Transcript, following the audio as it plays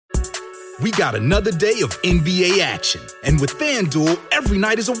We got another day of NBA action. And with FanDuel, every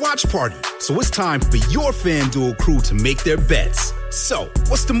night is a watch party. So it's time for your FanDuel crew to make their bets. So,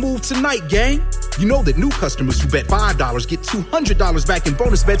 what's the move tonight, gang? You know that new customers who bet $5 get $200 back in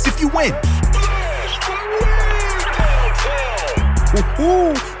bonus bets if you win.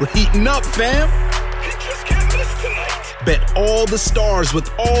 Woohoo! We're heating up, fam. Bet all the stars with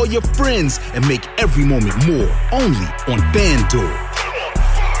all your friends and make every moment more only on FanDuel.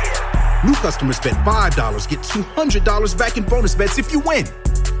 New customers bet $5, get $200 back in bonus bets if you win.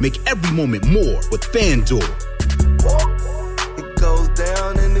 Make every moment more with FanDuel. It goes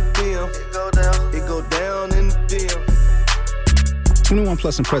down in the field. It go down in the field. 21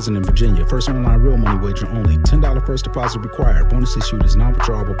 plus and present in Virginia. First online real money wager only. $10 first deposit required. Bonus issued is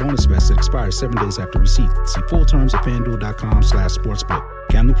non-withdrawable bonus vest that expires 7 days after receipt. See full terms at FanDuel.com/sportsbook.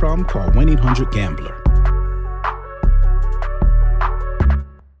 Gambling problem? Call 1-800-GAMBLER.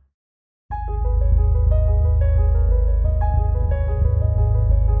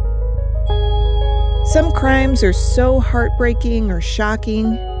 Some crimes are so heartbreaking or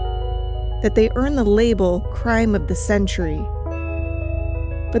shocking that they earn the label Crime of the Century.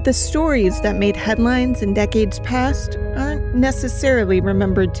 But the stories that made headlines in decades past aren't necessarily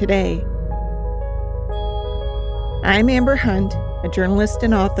remembered today. I'm Amber Hunt, a journalist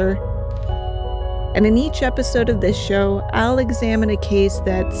and author, and in each episode of this show, I'll examine a case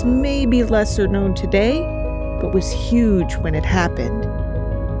that's maybe lesser known today, but was huge when it happened.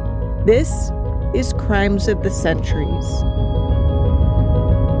 This is Crimes of the Centuries.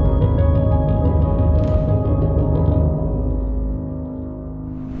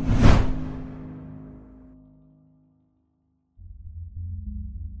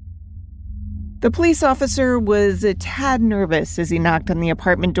 The police officer was a tad nervous as he knocked on the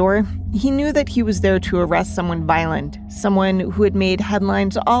apartment door. He knew that he was there to arrest someone violent, someone who had made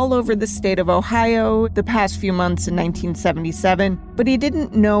headlines all over the state of Ohio the past few months in 1977, but he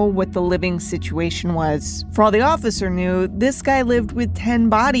didn't know what the living situation was. For all the officer knew, this guy lived with 10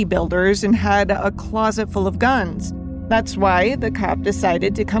 bodybuilders and had a closet full of guns. That's why the cop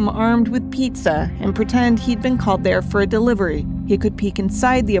decided to come armed with pizza and pretend he'd been called there for a delivery. He could peek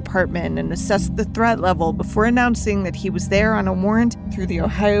inside the apartment and assess the threat level before announcing that he was there on a warrant through the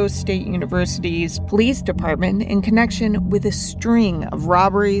Ohio State University's police department in connection with a string of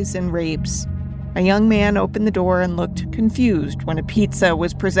robberies and rapes. A young man opened the door and looked confused when a pizza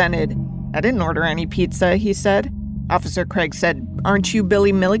was presented. "I didn't order any pizza," he said. Officer Craig said, "Aren't you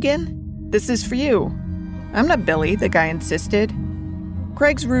Billy Milligan? This is for you." "I'm not Billy," the guy insisted.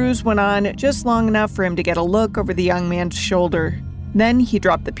 Craig's ruse went on just long enough for him to get a look over the young man's shoulder. Then he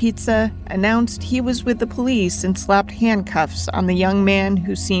dropped the pizza, announced he was with the police, and slapped handcuffs on the young man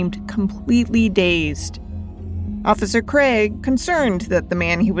who seemed completely dazed. Officer Craig, concerned that the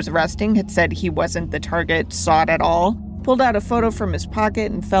man he was arresting had said he wasn't the target sought at all, pulled out a photo from his pocket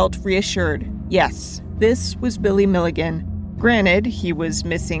and felt reassured. Yes, this was Billy Milligan. Granted, he was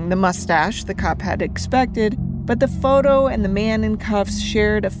missing the mustache the cop had expected, but the photo and the man in cuffs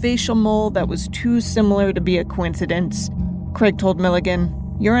shared a facial mold that was too similar to be a coincidence. Craig told Milligan,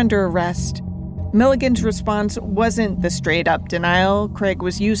 "You're under arrest." Milligan's response wasn't the straight-up denial Craig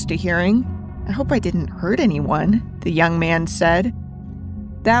was used to hearing. "I hope I didn't hurt anyone," the young man said.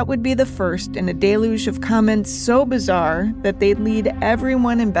 That would be the first in a deluge of comments so bizarre that they'd lead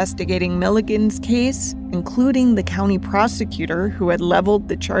everyone investigating Milligan's case, including the county prosecutor who had leveled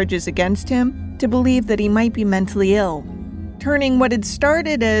the charges against him, to believe that he might be mentally ill, turning what had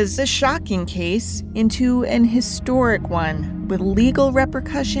started as a shocking case into an historic one with legal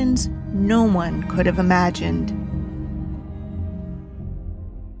repercussions no one could have imagined.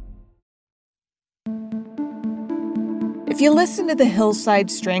 If you listen to the Hillside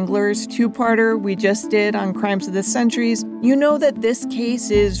Stranglers two-parter we just did on Crimes of the Centuries, you know that this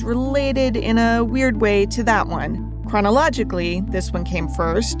case is related in a weird way to that one. Chronologically, this one came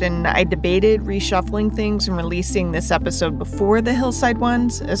first, and I debated reshuffling things and releasing this episode before the Hillside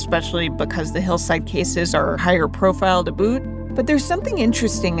ones, especially because the Hillside cases are higher profile to boot. But there's something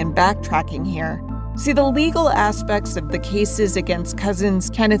interesting in backtracking here. See, the legal aspects of the cases against cousins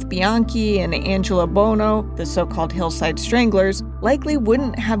Kenneth Bianchi and Angela Bono, the so-called Hillside Stranglers, likely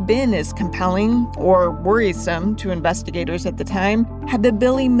wouldn't have been as compelling or worrisome to investigators at the time had the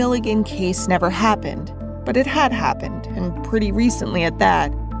Billy Milligan case never happened. But it had happened, and pretty recently at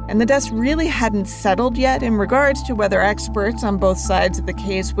that. And the dust really hadn't settled yet in regards to whether experts on both sides of the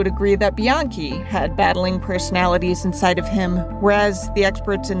case would agree that Bianchi had battling personalities inside of him, whereas the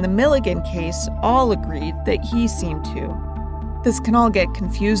experts in the Milligan case all agreed that he seemed to. This can all get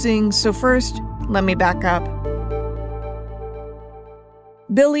confusing, so first, let me back up.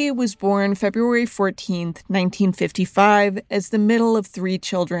 Billy was born February 14th, 1955, as the middle of 3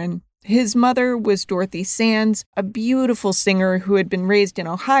 children. His mother was Dorothy Sands, a beautiful singer who had been raised in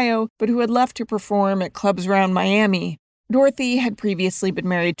Ohio, but who had left to perform at clubs around Miami. Dorothy had previously been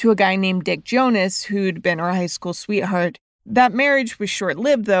married to a guy named Dick Jonas, who'd been her high school sweetheart. That marriage was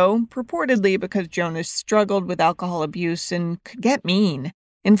short-lived, though, purportedly because Jonas struggled with alcohol abuse and could get mean.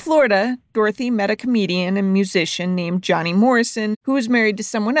 In Florida, Dorothy met a comedian and musician named Johnny Morrison, who was married to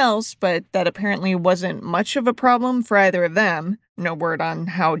someone else, but that apparently wasn't much of a problem for either of them. No word on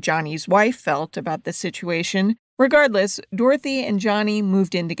how Johnny's wife felt about the situation. Regardless, Dorothy and Johnny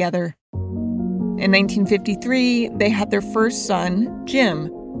moved in together. In 1953, they had their first son,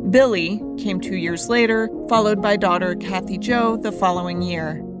 Jim. Billy came 2 years later, followed by daughter Kathy Jo the following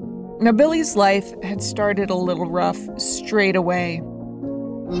year. Now, Billy's life had started a little rough straight away.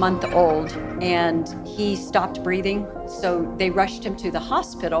 Month old, and he stopped breathing, so they rushed him to the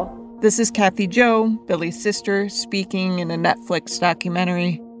hospital. This is Kathy Jo, Billy's sister, speaking in a Netflix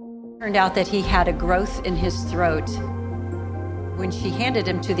documentary. Turned out that he had a growth in his throat. When she handed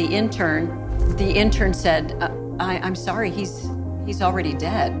him to the intern said, I'm sorry, he's already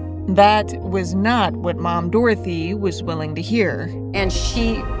dead. That was not what Mom Dorothy was willing to hear. And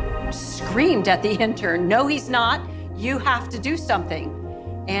she screamed at the intern, "No, he's not. You have to do something."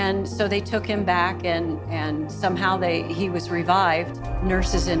 And so they took him back, and somehow he was revived.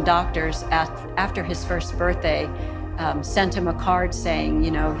 Nurses and doctors, after his first birthday, sent him a card saying,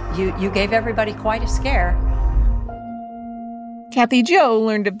 you gave everybody quite a scare. Kathy Jo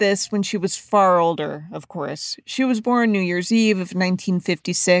learned of this when she was far older, of course. She was born New Year's Eve of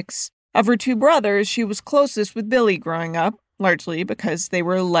 1956. Of her 2 brothers, she was closest with Billy growing up, largely because they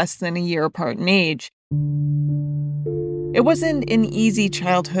were less than a year apart in age. It wasn't an easy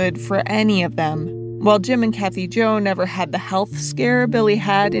childhood for any of them. While Jim and Kathy Jo never had the health scare Billy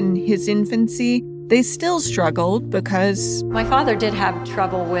had in his infancy, they still struggled because... My father did have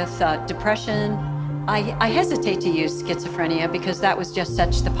trouble with depression. I hesitate to use schizophrenia because that was just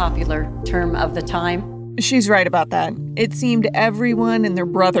such the popular term of the time. She's right about that. It seemed everyone and their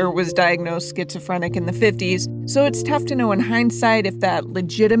brother was diagnosed schizophrenic in the 50s, so it's tough to know in hindsight if that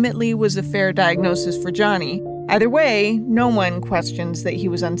legitimately was a fair diagnosis for Johnny. Either way, no one questions that he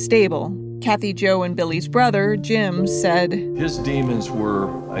was unstable. Kathy Jo and Billy's brother, Jim, said, his demons were,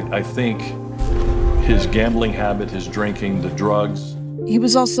 I think, his gambling habit, his drinking, the drugs. He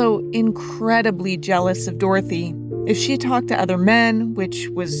was also incredibly jealous of Dorothy. If she talked to other men, which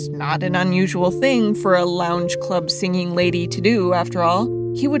was not an unusual thing for a lounge club singing lady to do, after all,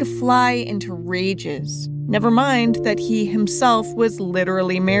 he would fly into rages. Never mind that he himself was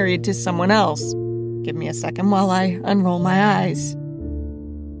literally married to someone else. Give me a second while I unroll my eyes.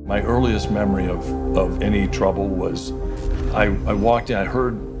 My earliest memory of any trouble was I walked in, I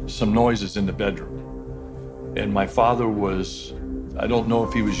heard some noises in the bedroom. And my father was, I don't know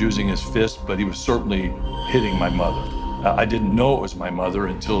if he was using his fist, but he was certainly hitting my mother. I didn't know it was my mother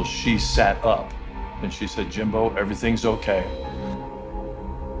until she sat up and she said, "Jimbo, everything's okay.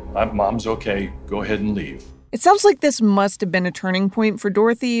 Mom's okay. Go ahead and leave." It sounds like this must have been a turning point for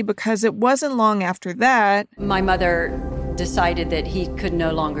Dorothy because it wasn't long after that. My mother decided that he could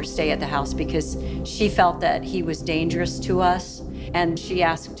no longer stay at the house because she felt that he was dangerous to us, and she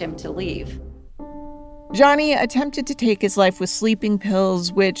asked him to leave. Johnny attempted to take his life with sleeping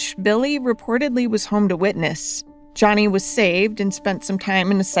pills, which Billy reportedly was home to witness. Johnny was saved and spent some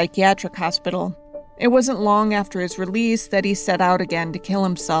time in a psychiatric hospital. It wasn't long after his release that he set out again to kill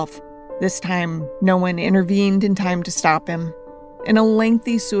himself. This time, no one intervened in time to stop him. In a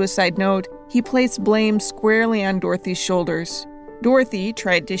lengthy suicide note, he placed blame squarely on Dorothy's shoulders. Dorothy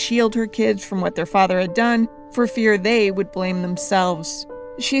tried to shield her kids from what their father had done for fear they would blame themselves.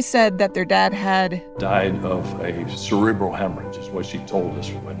 She said that their dad had died of a cerebral hemorrhage, is what she told us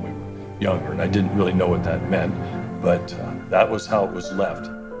when we were younger, and I didn't really know what that meant, but that was how it was left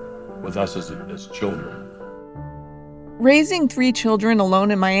with us as children. Raising 3 children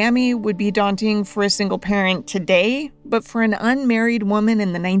alone in Miami would be daunting for a single parent today, but for an unmarried woman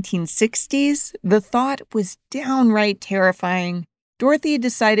in the 1960s, the thought was downright terrifying. Dorothy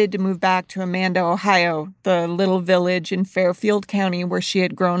decided to move back to Amanda, Ohio, the little village in Fairfield County where she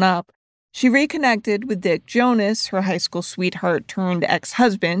had grown up. She reconnected with Dick Jonas, her high school sweetheart turned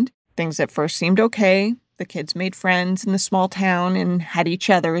ex-husband. Things at first seemed okay. The kids made friends in the small town and had each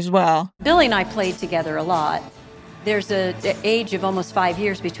other as well. Billy and I played together a lot. There's an age of almost 5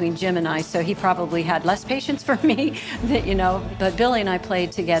 years between Jim and I, so he probably had less patience for me, but Billy and I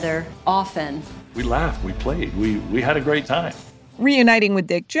played together often. We laughed, we played, we had a great time. Reuniting with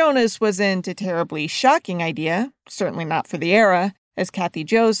Dick Jonas wasn't a terribly shocking idea, certainly not for the era. As Kathy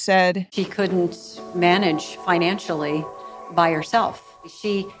Jo said, she couldn't manage financially by herself.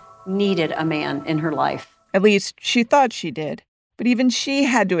 She needed a man in her life. At least she thought she did. But even she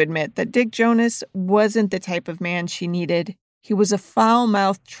had to admit that Dick Jonas wasn't the type of man she needed. He was a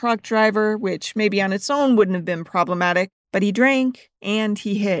foul-mouthed truck driver, which maybe on its own wouldn't have been problematic, but he drank and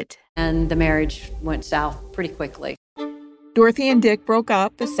he hit. And the marriage went south pretty quickly. Dorothy and Dick broke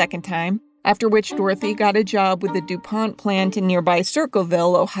up a second time, after which Dorothy got a job with the DuPont plant in nearby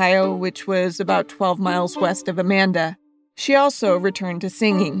Circleville, Ohio, which was about 12 miles west of Amanda. She also returned to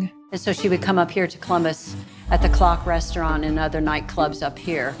singing. And so she would come up here to Columbus at the Clock Restaurant and other nightclubs up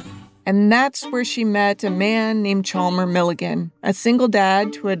here. And that's where she met a man named Chalmer Milligan, a single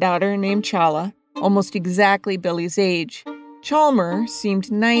dad to a daughter named Chala, almost exactly Billy's age. Chalmer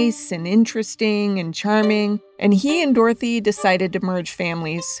seemed nice and interesting and charming, and he and Dorothy decided to merge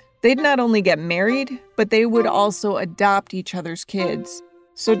families. They'd not only get married, but they would also adopt each other's kids.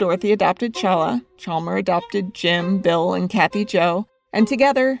 So Dorothy adopted Chala, Chalmer adopted Jim, Bill, and Kathy Jo, and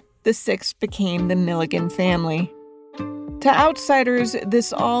together, the six became the Milligan family. To outsiders,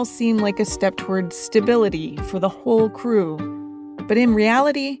 this all seemed like a step toward stability for the whole crew. But in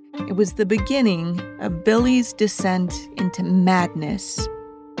reality, it was the beginning of Billy's descent into madness.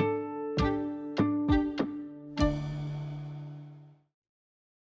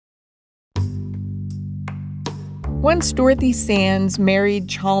 Once Dorothy Sands married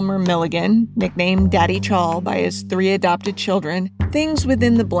Chalmer Milligan, nicknamed Daddy Chal by his 3 adopted children, things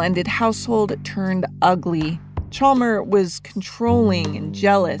within the blended household turned ugly. Chalmer was controlling and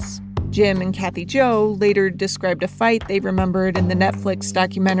jealous. Jim and Kathy Jo later described a fight they remembered in the Netflix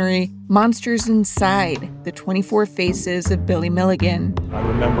documentary Monsters Inside, The 24 Faces of Billy Milligan. I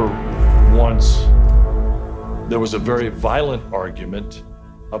remember once there was a very violent argument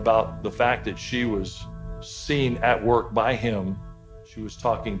about the fact that she was seen at work by him. She was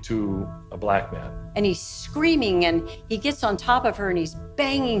talking to a black man. And he's screaming and he gets on top of her and he's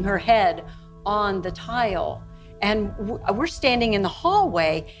banging her head on the tile. And we're standing in the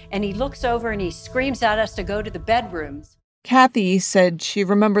hallway and he looks over and he screams at us to go to the bedrooms. Kathy said she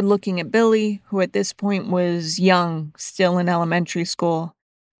remembered looking at Billy, who at this point was young, still in elementary school.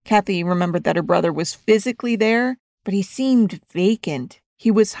 Kathy remembered that her brother was physically there, but he seemed vacant. He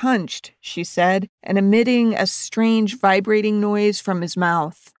was hunched, she said, and emitting a strange vibrating noise from his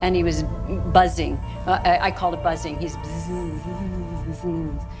mouth. And he was buzzing. I called it buzzing. He's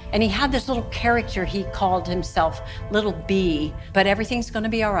and he had this little character he called himself Little B. But everything's going to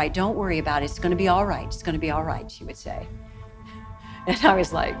be all right. Don't worry about it. It's going to be all right. It's going to be all right, she would say. And I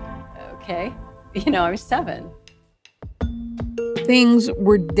was like, okay. I was 7. Things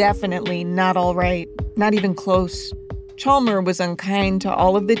were definitely not all right, not even close. Chalmer was unkind to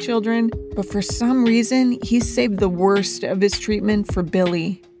all of the children, but for some reason, he saved the worst of his treatment for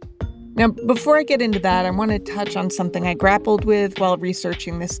Billy. Now, before I get into that, I want to touch on something I grappled with while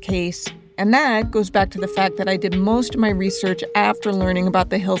researching this case. And that goes back to the fact that I did most of my research after learning about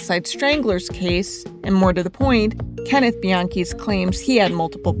the Hillside Stranglers case, and more to the point, Kenneth Bianchi's claims he had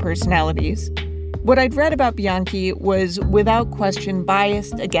multiple personalities. What I'd read about Bianchi was without question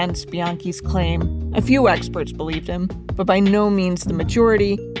biased against Bianchi's claim. A few experts believed him, but by no means the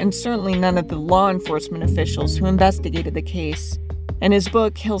majority, and certainly none of the law enforcement officials who investigated the case. In his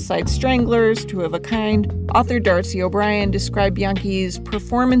book, Hillside Stranglers, Two of a Kind, author Darcy O'Brien described Bianchi's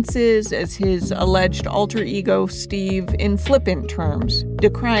performances as his alleged alter ego, Steve, in flippant terms,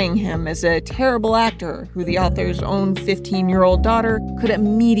 decrying him as a terrible actor who the author's own 15-year-old daughter could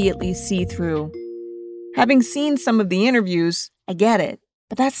immediately see through. Having seen some of the interviews, I get it,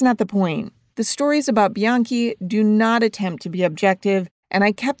 but that's not the point. The stories about Bianchi do not attempt to be objective, and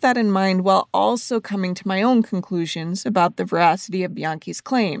I kept that in mind while also coming to my own conclusions about the veracity of Bianchi's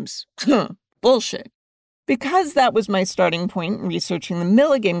claims. Bullshit. Because that was my starting point in researching the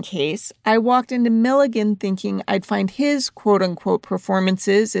Milligan case, I walked into Milligan thinking I'd find his quote-unquote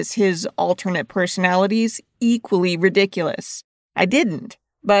performances as his alternate personalities equally ridiculous. I didn't.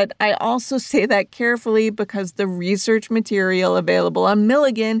 But I also say that carefully because the research material available on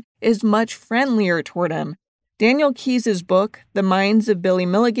Milligan is much friendlier toward him. Daniel Keyes' book, The Minds of Billy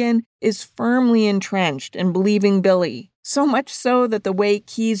Milligan, is firmly entrenched in believing Billy, so much so that the way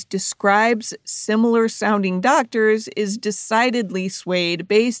Keyes describes similar-sounding doctors is decidedly swayed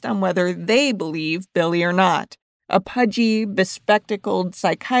based on whether they believe Billy or not. A pudgy, bespectacled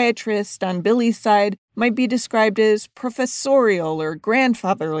psychiatrist on Billy's side might be described as professorial or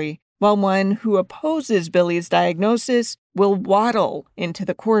grandfatherly, while one who opposes Billy's diagnosis will waddle into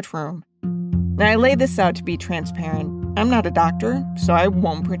the courtroom. Now, I lay this out to be transparent. I'm not a doctor, so I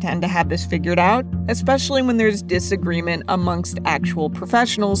won't pretend to have this figured out, especially when there's disagreement amongst actual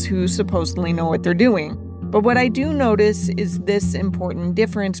professionals who supposedly know what they're doing. But what I do notice is this important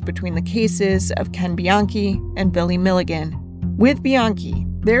difference between the cases of Ken Bianchi and Billy Milligan. With Bianchi,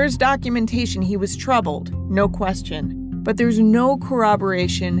 there's documentation he was troubled, no question, but there's no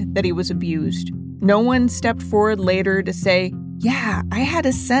corroboration that he was abused. No one stepped forward later to say, yeah, I had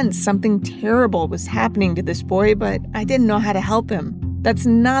a sense something terrible was happening to this boy, but I didn't know how to help him. That's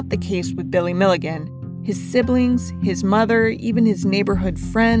not the case with Billy Milligan. His siblings, his mother, even his neighborhood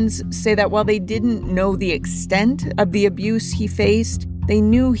friends say that while they didn't know the extent of the abuse he faced, they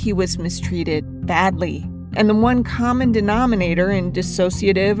knew he was mistreated badly. And the one common denominator in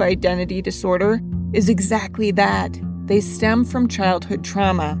dissociative identity disorder is exactly that. They stem from childhood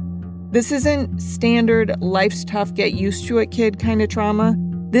trauma. This isn't standard life's tough, get used to it kid kind of trauma.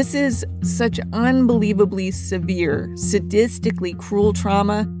 This is such unbelievably severe, sadistically cruel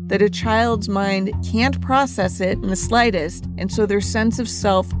trauma that a child's mind can't process it in the slightest, and so their sense of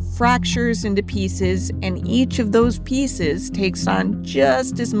self fractures into pieces, and each of those pieces takes on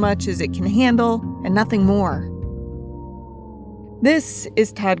just as much as it can handle and nothing more. This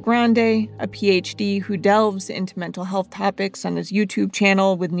is Todd Grande, a PhD who delves into mental health topics on his YouTube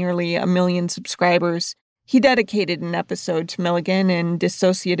channel with nearly 1 million subscribers. He dedicated an episode to Milligan and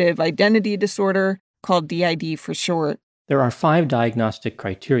dissociative identity disorder, called DID for short. There are 5 diagnostic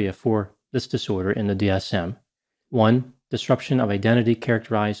criteria for this disorder in the DSM. 1, disruption of identity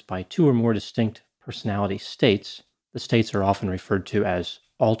characterized by 2 or more distinct personality states. The states are often referred to as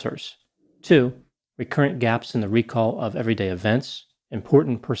alters. 2, recurrent gaps in the recall of everyday events,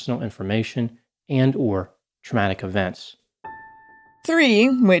 important personal information, and/or traumatic events. 3,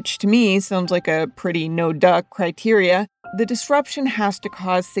 which to me sounds like a pretty no-duck criteria, the disruption has to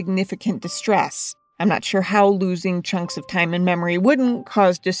cause significant distress. I'm not sure how losing chunks of time and memory wouldn't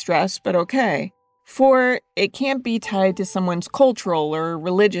cause distress, but okay. 4, it can't be tied to someone's cultural or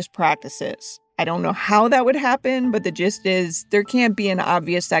religious practices. I don't know how that would happen, but the gist is there can't be an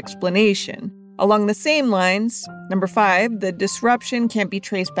obvious explanation. Along the same lines, number 5, the disruption can't be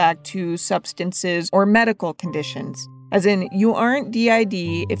traced back to substances or medical conditions. As in, you aren't DID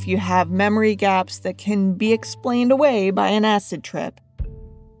if you have memory gaps that can be explained away by an acid trip.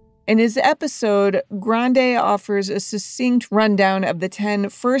 In his episode, Grande offers a succinct rundown of the 10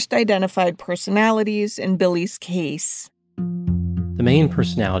 first identified personalities in Billy's case. The main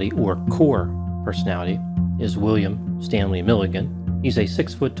personality, or core personality, is William Stanley Milligan. He's a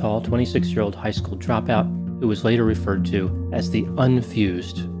 6-foot-tall, 26-year-old high school dropout who was later referred to as the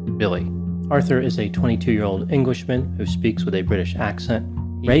unfused Billy. Arthur is a 22-year-old Englishman who speaks with a British accent.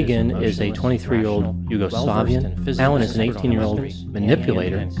 Reagan is a 23-year-old Yugoslavian. Alan is an 18-year-old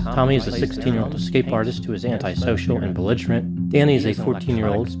manipulator. Tommy is a 16-year-old escape artist who is antisocial and belligerent. Danny is a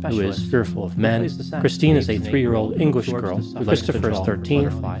 14-year-old who is fearful of men. Christine is a 3-year-old English girl. Christopher is 13.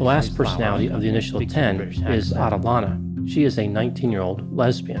 The last personality of the initial 10 is Adelana. She is a 19-year-old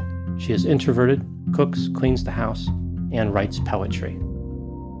lesbian. She is introverted, cooks, cleans the house, and writes poetry.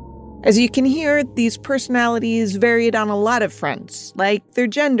 As you can hear, these personalities varied on a lot of fronts, like their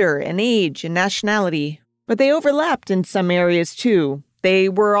gender and age and nationality. But they overlapped in some areas too. They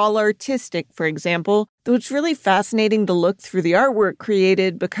were all artistic, for example, though it's really fascinating to look through the artwork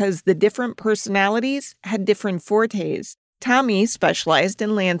created because the different personalities had different fortes. Tommy specialized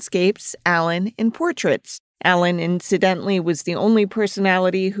in landscapes, Alan in portraits. Alan, incidentally, was the only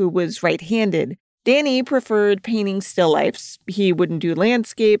personality who was right-handed. Danny preferred painting still lifes. He wouldn't do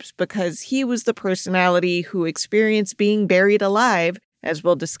landscapes because he was the personality who experienced being buried alive, as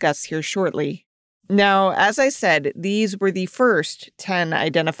we'll discuss here shortly. Now, as I said, these were the first 10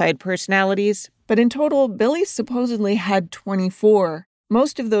 identified personalities, but in total, Billy supposedly had 24.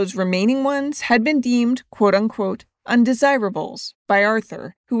 Most of those remaining ones had been deemed, quote-unquote, undesirables by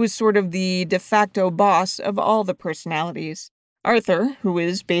Arthur, who was sort of the de facto boss of all the personalities. Arthur, who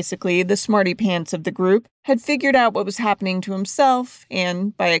is basically the smarty pants of the group, had figured out what was happening to himself,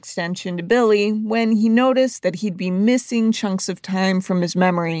 and by extension to Billy, when he noticed that he'd be missing chunks of time from his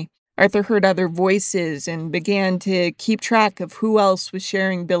memory. Arthur heard other voices and began to keep track of who else was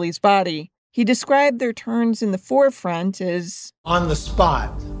sharing Billy's body. He described their turns in the forefront as on the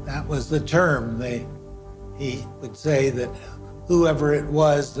spot. That was the term. He would say that whoever it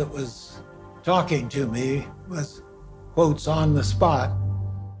was that was talking to me was, quotes, on the spot.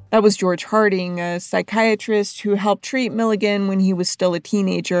 That was George Harding, a psychiatrist who helped treat Milligan when he was still a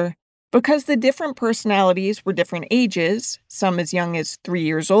teenager. Because the different personalities were different ages, some as young as 3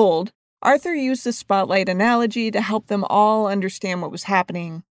 years old, Arthur used the spotlight analogy to help them all understand what was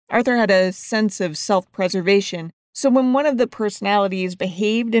happening. Arthur had a sense of self-preservation. So when one of the personalities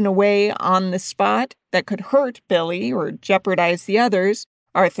behaved in a way on the spot that could hurt Billy or jeopardize the others,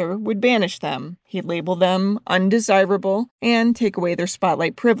 Arthur would banish them. He'd label them undesirable and take away their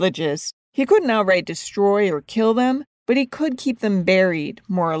spotlight privileges. He couldn't outright destroy or kill them, but he could keep them buried,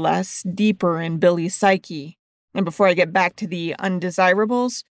 more or less, deeper in Billy's psyche. And before I get back to the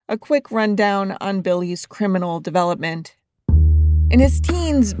undesirables, a quick rundown on Billy's criminal development. In his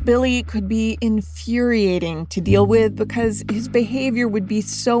teens, Billy could be infuriating to deal with because his behavior would be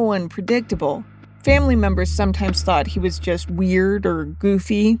so unpredictable. Family members sometimes thought he was just weird or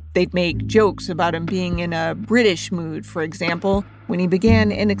goofy. They'd make jokes about him being in a British mood, for example, when he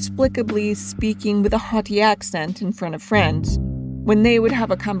began inexplicably speaking with a haughty accent in front of friends. When they would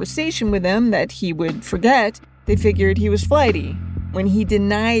have a conversation with him that he would forget, they figured he was flighty. When he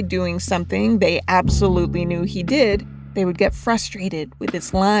denied doing something they absolutely knew he did, they would get frustrated with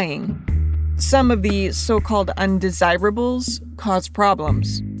his lying. Some of the so-called undesirables caused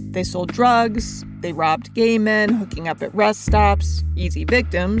problems. They sold drugs, they robbed gay men hooking up at rest stops, easy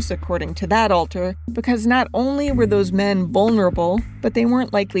victims, according to that alter, because not only were those men vulnerable, but they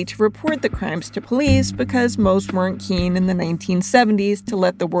weren't likely to report the crimes to police because most weren't keen in the 1970s to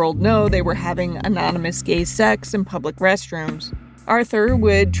let the world know they were having anonymous gay sex in public restrooms. Arthur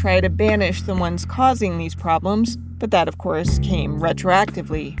would try to banish the ones causing these problems, but that, of course, came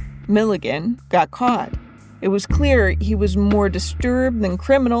retroactively. Milligan got caught. It was clear he was more disturbed than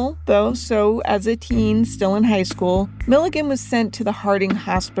criminal, though, so as a teen still in high school, Milligan was sent to the Harding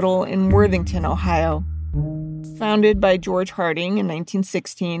Hospital in Worthington, Ohio. Founded by George Harding in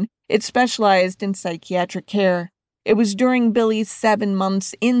 1916, it specialized in psychiatric care. It was during Billy's 7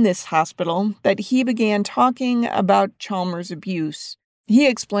 months in this hospital that he began talking about Chalmers' abuse. He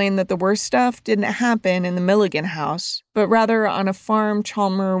explained that the worst stuff didn't happen in the Milligan house, but rather on a farm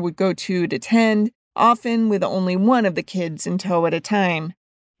Chalmers would go to tend, often with only one of the kids in tow at a time.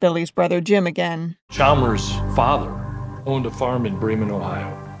 Billy's brother Jim again. Chalmers' father owned a farm in Bremen,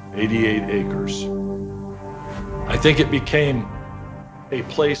 Ohio, 88 acres. I think it became a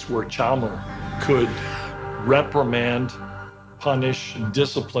place where Chalmers could reprimand, punish, and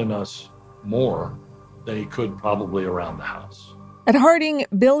discipline us more than he could probably around the house. At Harding,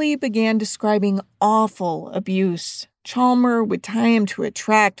 Billy began describing awful abuse. Chalmers would tie him to a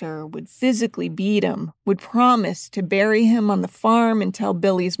tractor, would physically beat him, would promise to bury him on the farm and tell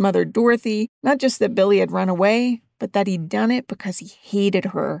Billy's mother, Dorothy, not just that Billy had run away, but that he'd done it because he hated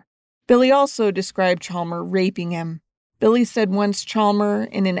her. Billy also described Chalmers raping him. Billy said once Chalmers,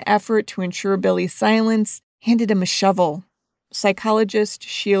 in an effort to ensure Billy's silence, handed him a shovel. Psychologist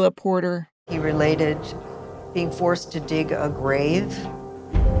Sheila Porter. He related being forced to dig a grave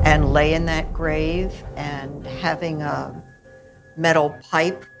and lay in that grave and having a metal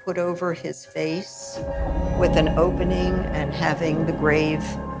pipe put over his face with an opening and having the grave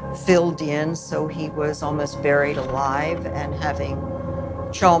filled in so he was almost buried alive and having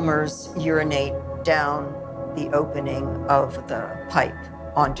Chalmers urinate down the opening of the pipe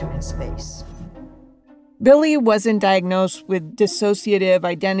onto his face. Billy wasn't diagnosed with dissociative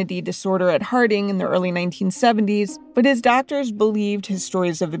identity disorder at Harding in the early 1970s, but his doctors believed his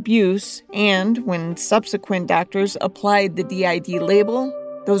stories of abuse, and when subsequent doctors applied the DID label,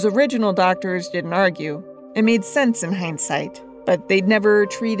 those original doctors didn't argue. It made sense in hindsight, but they'd never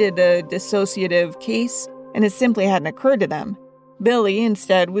treated a dissociative case, and it simply hadn't occurred to them. Billy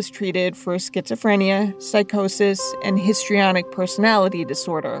instead was treated for schizophrenia, psychosis, and histrionic personality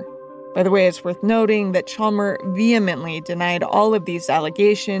disorder. By the way, it's worth noting that Chalmers vehemently denied all of these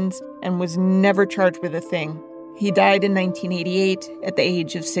allegations and was never charged with a thing. He died in 1988 at the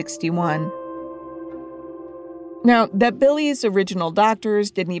age of 61. Now, that Billy's original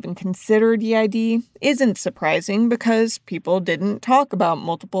doctors didn't even consider DID isn't surprising because people didn't talk about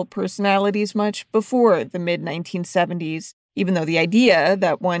multiple personalities much before the mid-1970s, even though the idea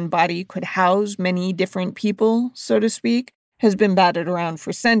that one body could house many different people, so to speak, has been batted around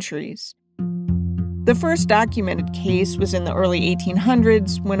for centuries. The first documented case was in the early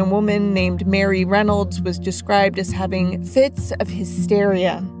 1800s when a woman named Mary Reynolds was described as having fits of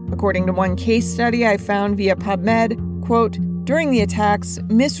hysteria. According to one case study I found via PubMed, quote, during the attacks,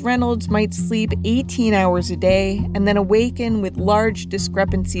 Miss Reynolds might sleep 18 hours a day and then awaken with large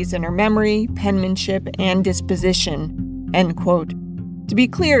discrepancies in her memory, penmanship, and disposition, end quote. To be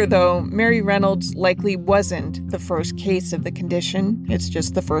clear, though, Mary Reynolds likely wasn't the first case of the condition. It's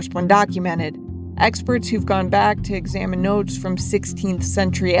just the first one documented. Experts who've gone back to examine notes from 16th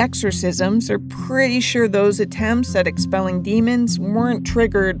century exorcisms are pretty sure those attempts at expelling demons weren't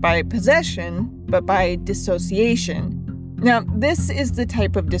triggered by possession, but by dissociation. Now, this is the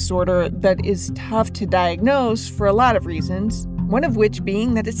type of disorder that is tough to diagnose for a lot of reasons, one of which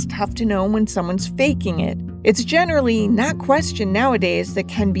being that it's tough to know when someone's faking it. It's generally not questioned nowadays that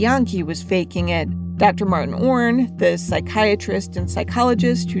Ken Bianchi was faking it. Dr. Martin Orn, the psychiatrist and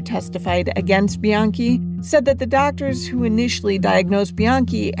psychologist who testified against Bianchi, said that the doctors who initially diagnosed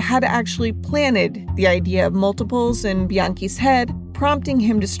Bianchi had actually planted the idea of multiples in Bianchi's head, prompting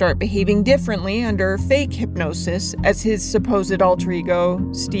him to start behaving differently under fake hypnosis as his supposed alter ego,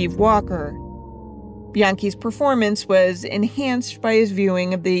 Steve Walker. Bianchi's performance was enhanced by his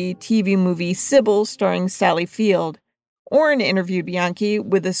viewing of the TV movie Sybil starring Sally Field. Orn interviewed Bianchi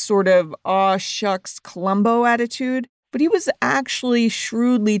with a sort of aw shucks Columbo attitude, but he was actually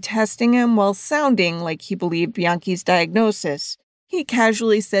shrewdly testing him while sounding like he believed Bianchi's diagnosis. He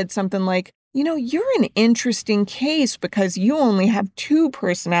casually said something like, "You're an interesting case because you only have 2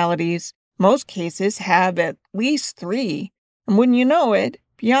 personalities. Most cases have at least 3. And wouldn't you know it,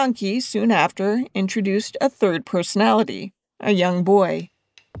 Bianchi soon after introduced a 3rd personality, a young boy."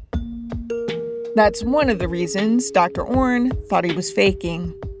 That's one of the reasons Dr. Orn thought he was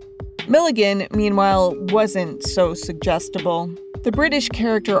faking. Milligan, meanwhile, wasn't so suggestible. The British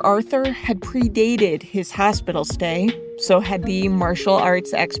character Arthur had predated his hospital stay, so had the martial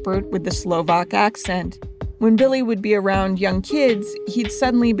arts expert with the Slovak accent. When Billy would be around young kids, he'd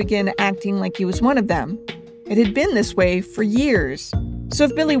suddenly begin acting like he was one of them. It had been this way for years. So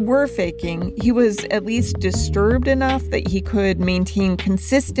if Billy were faking, he was at least disturbed enough that he could maintain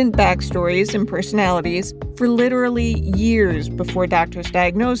consistent backstories and personalities for literally years before doctors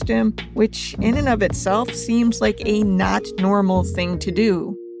diagnosed him, which in and of itself seems like a not normal thing to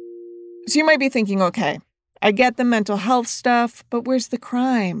do. So you might be thinking, okay, I get the mental health stuff, but where's the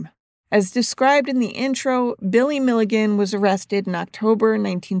crime? As described in the intro, Billy Milligan was arrested in October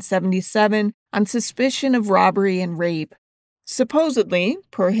 1977 on suspicion of robbery and rape. Supposedly,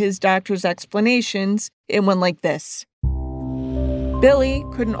 per his doctor's explanations, it went like this. Billy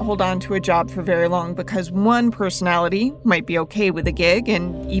couldn't hold on to a job for very long because one personality might be okay with the gig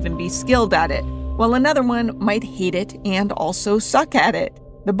and even be skilled at it, while another one might hate it and also suck at it.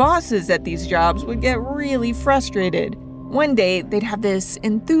 The bosses at these jobs would get really frustrated. One day, they'd have this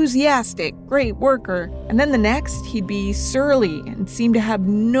enthusiastic, great worker, and then the next, he'd be surly and seem to have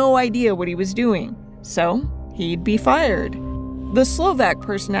no idea what he was doing. So, he'd be fired. The Slovak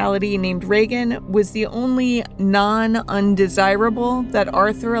personality named Reagan was the only non-undesirable that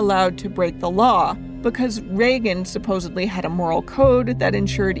Arthur allowed to break the law because Reagan supposedly had a moral code that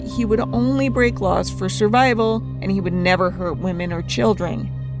ensured he would only break laws for survival and he would never hurt women or children.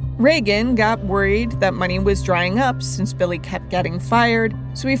 Reagan got worried that money was drying up since Billy kept getting fired,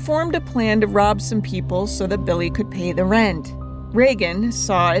 so he formed a plan to rob some people so that Billy could pay the rent. Reagan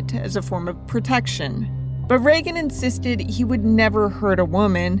saw it as a form of protection. But Reagan insisted he would never hurt a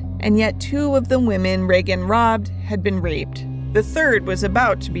woman, and yet 2 of the women Reagan robbed had been raped. The 3rd was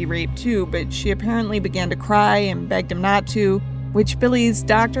about to be raped too, but she apparently began to cry and begged him not to, which Billy's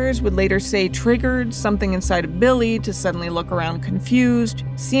doctors would later say triggered something inside of Billy to suddenly look around confused,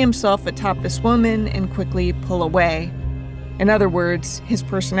 see himself atop this woman, and quickly pull away. In other words, his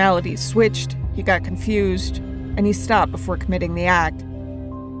personality switched, he got confused, and he stopped before committing the act.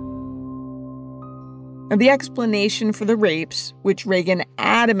 Now, the explanation for the rapes, which Reagan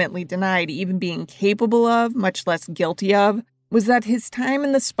adamantly denied even being capable of, much less guilty of, was that his time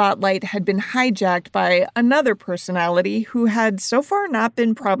in the spotlight had been hijacked by another personality who had so far not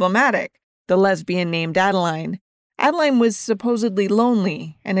been problematic, the lesbian named Adeline. Adeline was supposedly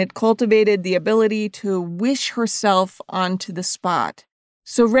lonely and had cultivated the ability to wish herself onto the spot.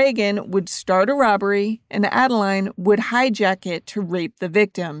 So Reagan would start a robbery and Adeline would hijack it to rape the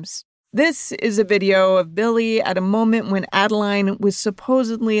victims. This is a video of Billy at a moment when Adeline was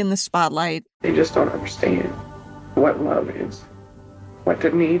supposedly in the spotlight. They just don't understand what love is, what the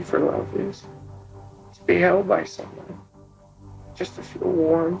need for love is. To be held by someone, just to feel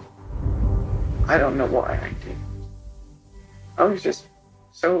warm. I don't know why I did. I was just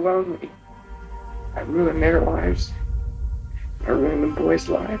so lonely. I ruined their lives. I ruined the boys'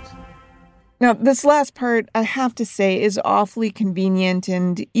 lives. Now, this last part, I have to say, is awfully convenient,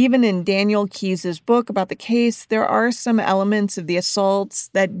 and even in Daniel Keyes' book about the case, there are some elements of the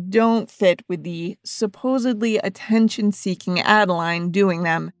assaults that don't fit with the supposedly attention-seeking Adeline doing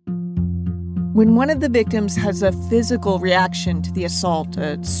them. When one of the victims has a physical reaction to the assault,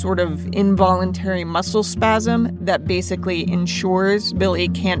 a sort of involuntary muscle spasm that basically ensures Billy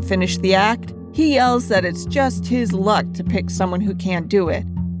can't finish the act, he yells that it's just his luck to pick someone who can't do it.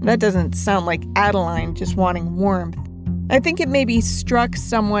 That doesn't sound like Adeline just wanting warmth. I think it maybe struck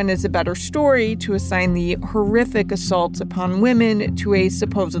someone as a better story to assign the horrific assaults upon women to a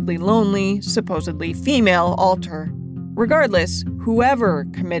supposedly lonely, supposedly female altar. Regardless, whoever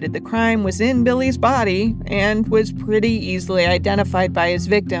committed the crime was in Billy's body and was pretty easily identified by his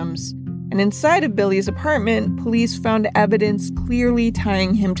victims. And inside of Billy's apartment, police found evidence clearly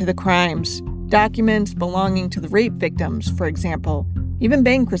tying him to the crimes. Documents belonging to the rape victims, for example, even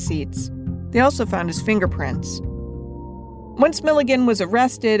bank receipts. They also found his fingerprints. Once Milligan was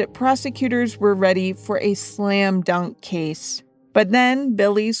arrested, prosecutors were ready for a slam dunk case. But then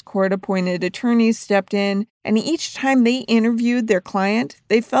Billy's court-appointed attorneys stepped in, and each time they interviewed their client,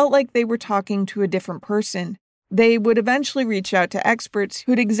 they felt like they were talking to a different person. They would eventually reach out to experts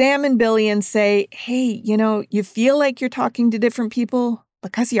who'd examine Billy and say, hey, you feel like you're talking to different people?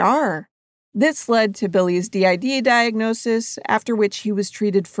 Because you are. This led to Billy's DID diagnosis, after which he was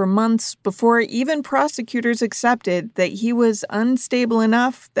treated for months before even prosecutors accepted that he was unstable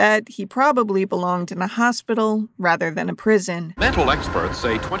enough that he probably belonged in a hospital rather than a prison. Mental experts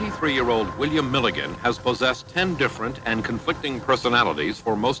say 23-year-old William Milligan has possessed 10 different and conflicting personalities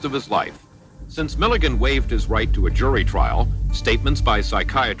for most of his life. Since Milligan waived his right to a jury trial, statements by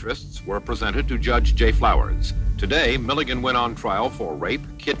psychiatrists were presented to Judge J. Flowers. Today, Milligan went on trial for rape,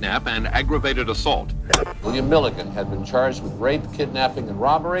 kidnap, and aggravated assault. William Milligan had been charged with rape, kidnapping, and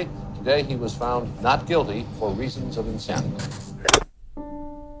robbery. Today, he was found not guilty for reasons of insanity.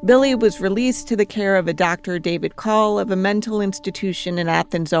 Billy was released to the care of a Dr. David Call of a mental institution in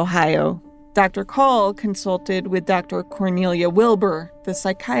Athens, Ohio. Dr. Call consulted with Dr. Cornelia Wilbur, the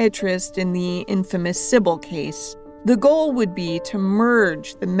psychiatrist in the infamous Sybil case. The goal would be to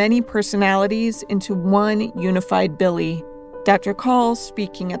merge the many personalities into one unified Billy. Dr. Call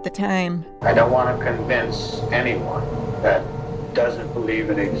speaking at the time. I don't want to convince anyone that doesn't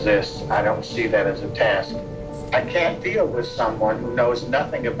believe it exists. I don't see that as a task. I can't deal with someone who knows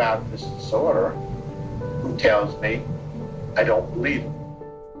nothing about this disorder, who tells me I don't believe it.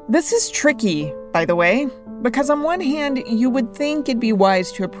 This is tricky, by the way, because on one hand, you would think it'd be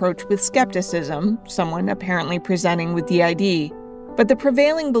wise to approach with skepticism, someone apparently presenting with DID. But the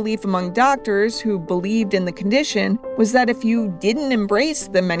prevailing belief among doctors who believed in the condition was that if you didn't embrace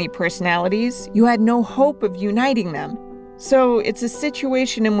the many personalities, you had no hope of uniting them. So it's a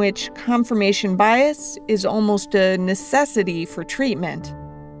situation in which confirmation bias is almost a necessity for treatment.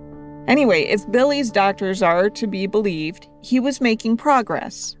 Anyway, if Billy's doctors are to be believed, he was making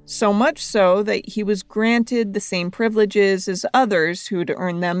progress, so much so that he was granted the same privileges as others who'd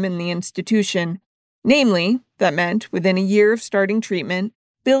earned them in the institution. Namely, that meant within a year of starting treatment,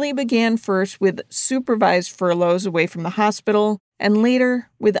 Billy began first with supervised furloughs away from the hospital, and later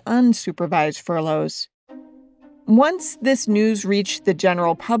with unsupervised furloughs. Once this news reached the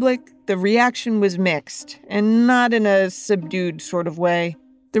general public, the reaction was mixed, and not in a subdued sort of way.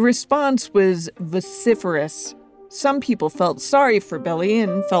 The response was vociferous. Some people felt sorry for Billy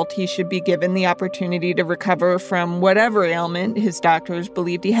and felt he should be given the opportunity to recover from whatever ailment his doctors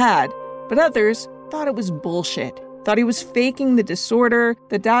believed he had. But others thought it was bullshit, thought he was faking the disorder,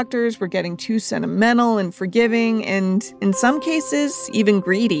 the doctors were getting too sentimental and forgiving, and in some cases, even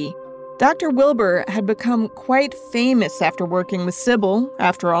greedy. Dr. Wilbur had become quite famous after working with Sybil,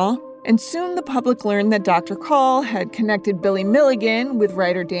 after all. And soon the public learned that Dr. Call had connected Billy Milligan with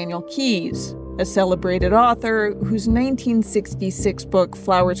writer Daniel Keyes, a celebrated author whose 1966 book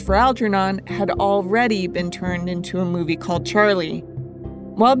Flowers for Algernon had already been turned into a movie called Charlie.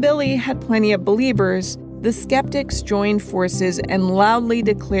 While Billy had plenty of believers, the skeptics joined forces and loudly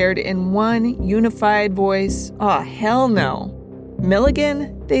declared in one unified voice, "Oh, hell no."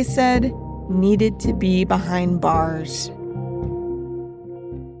 Milligan, they said, needed to be behind bars.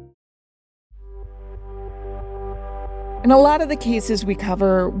 And a lot of the cases we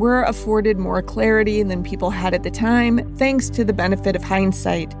cover were afforded more clarity than people had at the time, thanks to the benefit of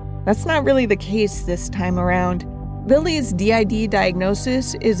hindsight. That's not really the case this time around. Billy's DID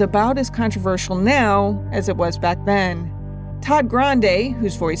diagnosis is about as controversial now as it was back then. Todd Grande,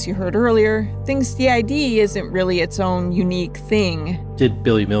 whose voice you heard earlier, thinks DID isn't really its own unique thing. Did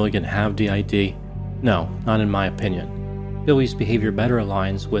Billy Milligan have DID? No, not in my opinion. Billy's behavior better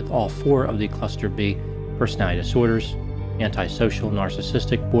aligns with all 4 of the cluster B personality disorders: antisocial,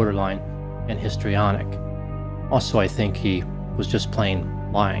 narcissistic, borderline, and histrionic. Also, I think he was just plain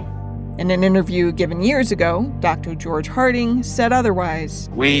lying. In an interview given years ago, Dr. George Harding said otherwise.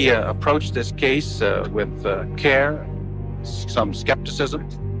 We approached this case with care, some skepticism,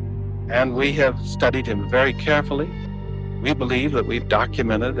 and we have studied him very carefully. We believe that we've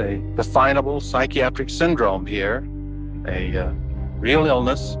documented a definable psychiatric syndrome here, a real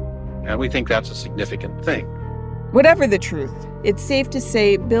illness, and we think that's a significant thing. Whatever the truth, it's safe to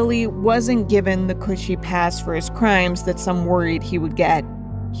say Billy wasn't given the cushy pass for his crimes that some worried he would get.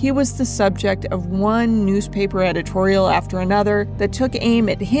 He was the subject of one newspaper editorial after another that took aim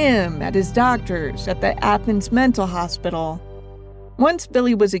at him, at his doctors, at the Athens mental hospital. Once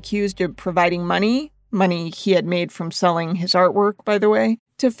Billy was accused of providing money he had made from selling his artwork, by the way,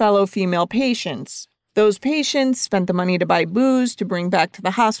 to fellow female patients. Those patients spent the money to buy booze to bring back to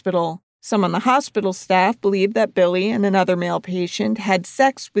the hospital. Some on the hospital staff believed that Billy and another male patient had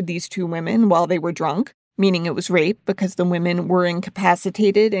sex with these two women while they were drunk, meaning it was rape because the women were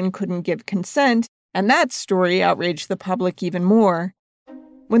incapacitated and couldn't give consent, and that story outraged the public even more.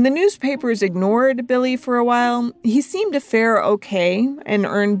 When the newspapers ignored Billy for a while, he seemed to fare okay and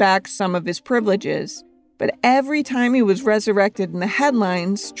earn back some of his privileges. But every time he was resurrected in the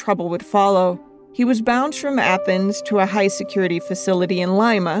headlines, trouble would follow. He was bounced from Athens to a high-security facility in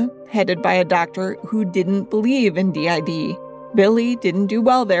Lima, headed by a doctor who didn't believe in DID. Billy didn't do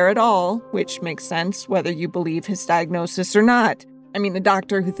well there at all, which makes sense whether you believe his diagnosis or not. I mean, a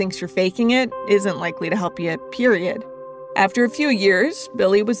doctor who thinks you're faking it isn't likely to help you, period. After a few years,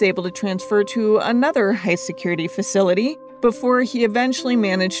 Billy was able to transfer to another high-security facility before he eventually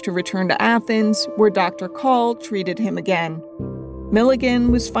managed to return to Athens, where Dr. Call treated him again.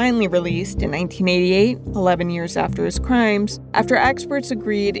 Milligan was finally released in 1988, 11 years after his crimes, after experts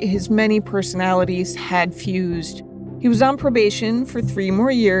agreed his many personalities had fused. He was on probation for 3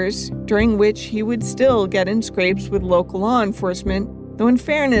 more years, during which he would still get in scrapes with local law enforcement, though in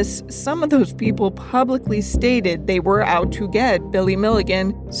fairness, some of those people publicly stated they were out to get Billy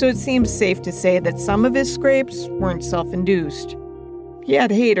Milligan, so it seems safe to say that some of his scrapes weren't self-induced. He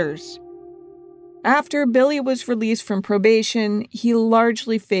had haters. After Billy was released from probation, he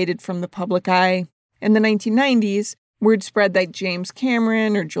largely faded from the public eye. In the 1990s, word spread that James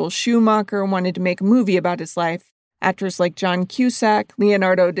Cameron or Joel Schumacher wanted to make a movie about his life. Actors like John Cusack,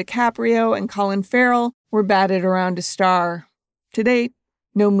 Leonardo DiCaprio, and Colin Farrell were batted around to star. To date,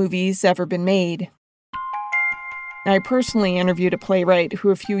 no movie's ever been made. I personally interviewed a playwright who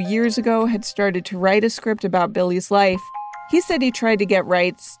a few years ago had started to write a script about Billy's life. He said he tried to get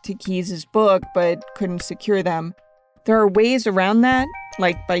rights to Keyes' book, but couldn't secure them. There are ways around that,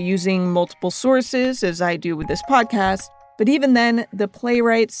 like by using multiple sources, as I do with this podcast, but even then, the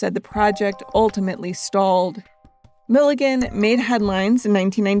playwright said the project ultimately stalled. Milligan made headlines in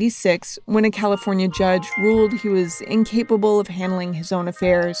 1996 when a California judge ruled he was incapable of handling his own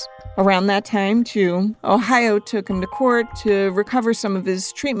affairs. Around that time, too, Ohio took him to court to recover some of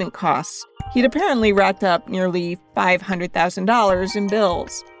his treatment costs. He'd apparently racked up nearly $500,000 in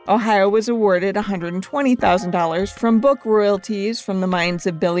bills. Ohio was awarded $120,000 from book royalties from the minds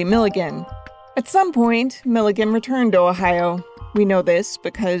of Billy Milligan. At some point, Milligan returned to Ohio. We know this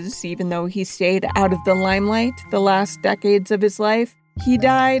because even though he stayed out of the limelight the last decades of his life, he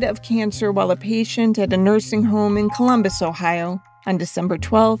died of cancer while a patient at a nursing home in Columbus, Ohio, on December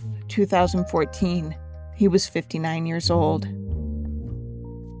 12, 2014. He was 59 years old.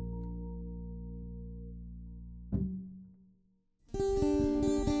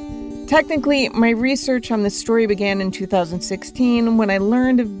 Technically, my research on this story began in 2016 when I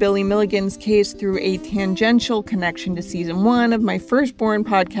learned of Billy Milligan's case through a tangential connection to Season 1 of my firstborn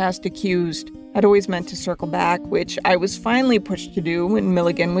podcast, Accused. I'd always meant to circle back, which I was finally pushed to do when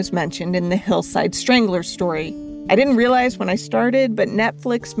Milligan was mentioned in the Hillside Strangler story. I didn't realize when I started, but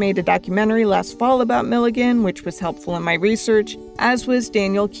Netflix made a documentary last fall about Milligan, which was helpful in my research, as was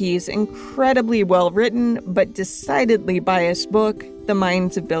Daniel Keyes' incredibly well-written but decidedly biased book, The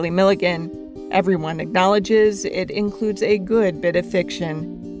Minds of Billy Milligan. Everyone acknowledges it includes a good bit of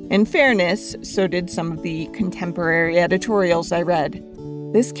fiction. In fairness, so did some of the contemporary editorials I read.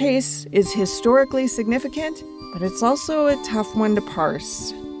 This case is historically significant, but it's also a tough one to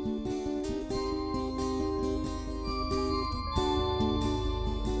parse.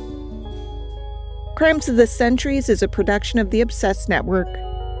 Crimes of the Centuries is a production of the Obsessed Network.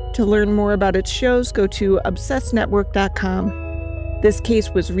 To learn more about its shows, go to obsessednetwork.com. This case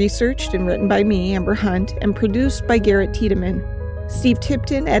was researched and written by me, Amber Hunt, and produced by Garrett Tiedemann. Steve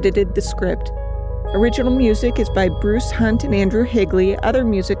Tipton edited the script. Original music is by Bruce Hunt and Andrew Higley. Other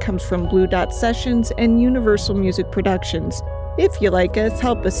music comes from Blue Dot Sessions and Universal Music Productions. If you like us,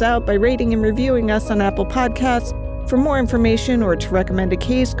 help us out by rating and reviewing us on Apple Podcasts. For more information or to recommend a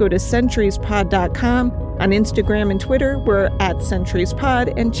case, go to centuriespod.com. On Instagram and Twitter, we're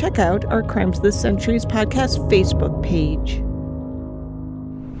 @centuriespod, and check out our Crimes of the Centuries podcast Facebook page.